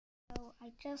I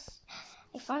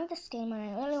found this game and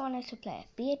I really wanted to play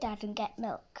it. Be a Dad and Get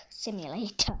Milk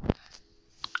Simulator.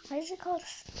 What is it called?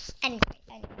 Anyway.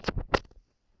 I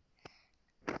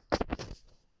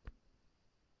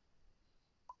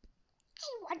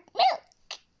want milk.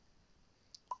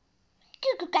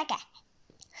 Goo gaga.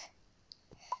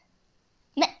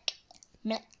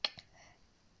 Milk.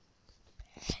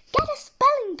 Get a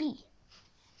spelling bee.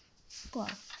 Well,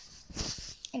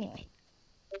 anyway.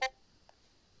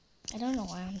 I don't know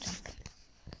why I'm jumping.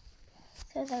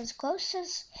 So those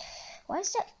closest.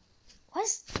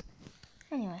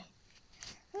 Anyway,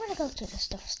 I'm gonna go to the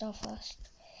stuff store first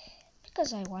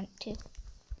because I want to.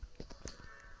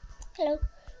 Hello.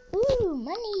 Ooh,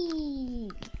 money.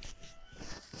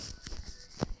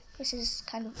 This is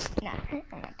kind of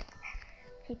I'm not.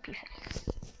 Creepy face.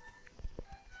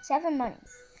 7 money.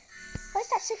 What's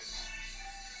that? 6?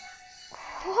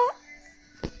 What?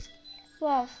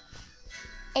 12.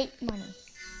 8 money.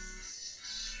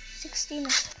 16.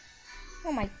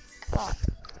 Oh my god.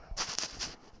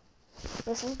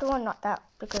 This is the one, not that,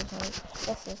 because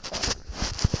this is the.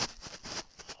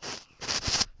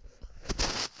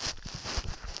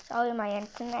 Sorry, my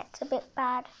internet's a bit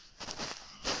bad.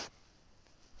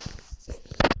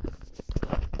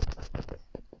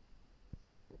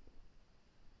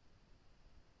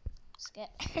 Skip.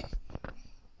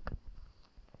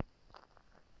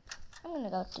 I'm gonna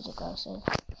go to the grocery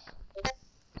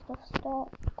stuff store.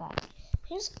 Back.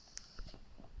 Here's.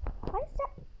 What is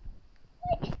that?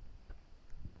 Wait.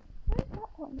 Where's that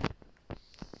one?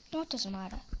 No, it doesn't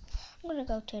matter. I'm gonna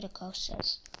go to the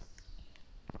groceries.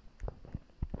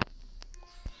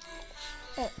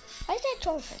 Wait, why is there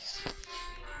trophies?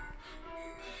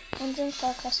 One drink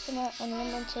per customer,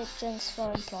 unlimited drinks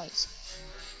for employees.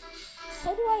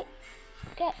 How do I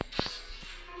get?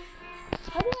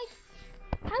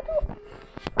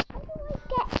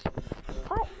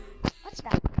 What? What's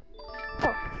that?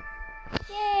 Oh,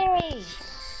 yay!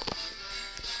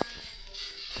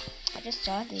 I just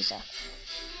saw these up.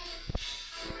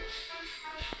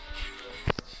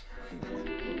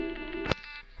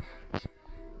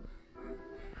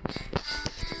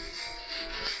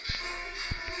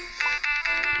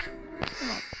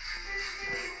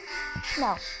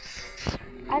 No,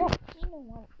 I don't even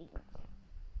want these.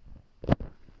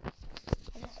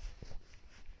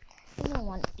 I don't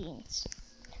want beans.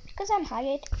 Because I'm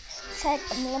hired, it said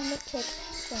unlimited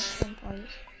drinks for employees.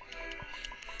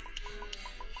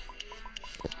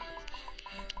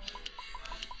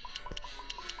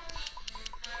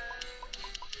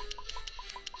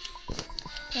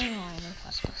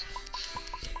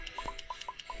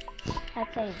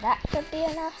 I'd say that should be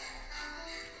enough.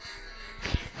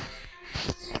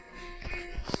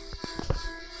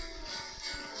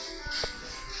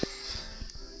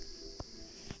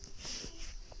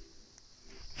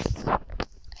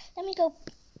 Let me go.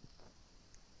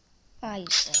 Are you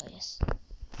serious?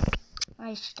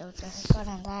 I still just got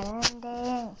on that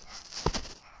ending.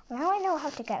 Now I know how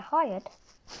to get hired.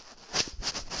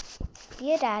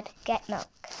 Be a Dad, get milk.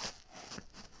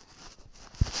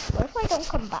 What if I don't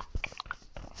come back?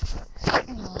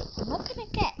 Anyway, I'm not gonna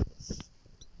get.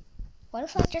 What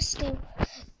if I just do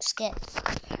skip?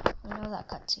 You know that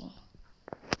cutscene.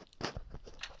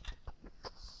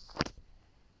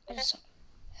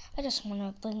 I just want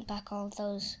to bring back all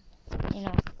those, and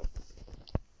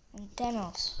then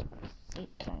I'll be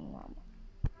playing them.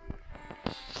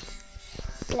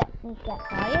 Let me get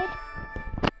hired.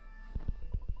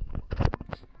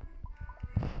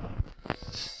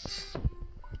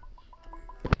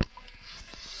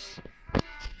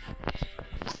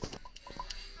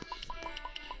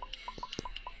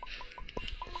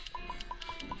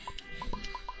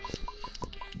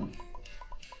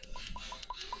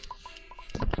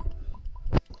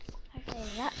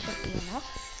 That should be enough.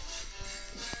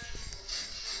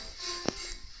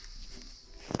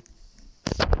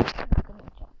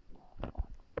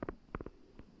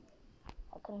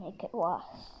 I can make it worse.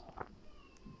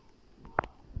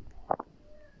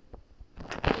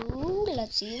 Ooh,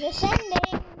 let's see this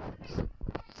ending.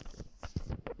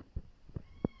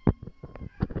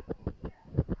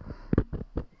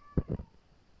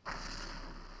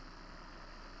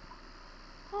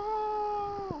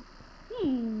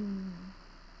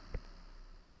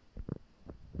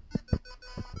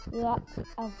 Lots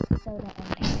of soda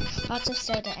ending. Lots of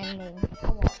soda ending.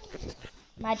 What?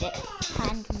 Magic.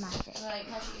 Hand magic. Right,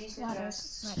 magic What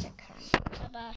is magic hand?